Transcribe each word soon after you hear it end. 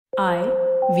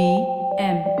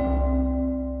IVM.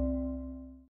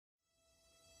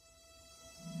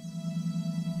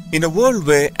 In a world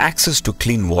where access to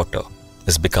clean water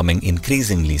is becoming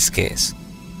increasingly scarce,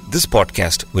 this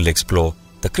podcast will explore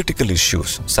the critical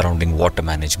issues surrounding water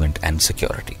management and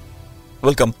security.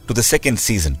 Welcome to the second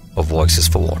season of Voices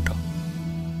for Water.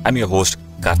 I'm your host,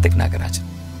 Karthik Nagarajan.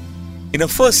 In our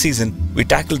first season, we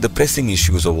tackled the pressing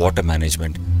issues of water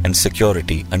management and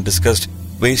security and discussed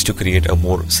ways to create a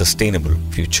more sustainable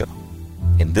future.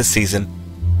 In this season,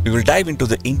 we will dive into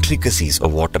the intricacies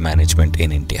of water management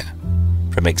in India,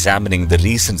 from examining the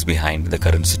reasons behind the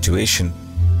current situation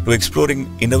to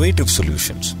exploring innovative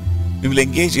solutions. We will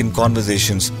engage in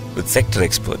conversations with sector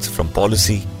experts from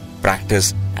policy,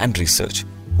 practice, and research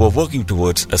who are working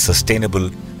towards a sustainable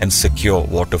and secure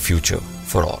water future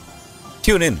for all.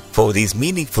 Tune in for these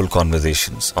meaningful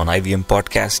conversations on IVM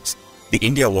Podcasts, the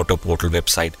India Water Portal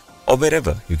website, or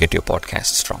wherever you get your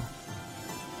podcasts from.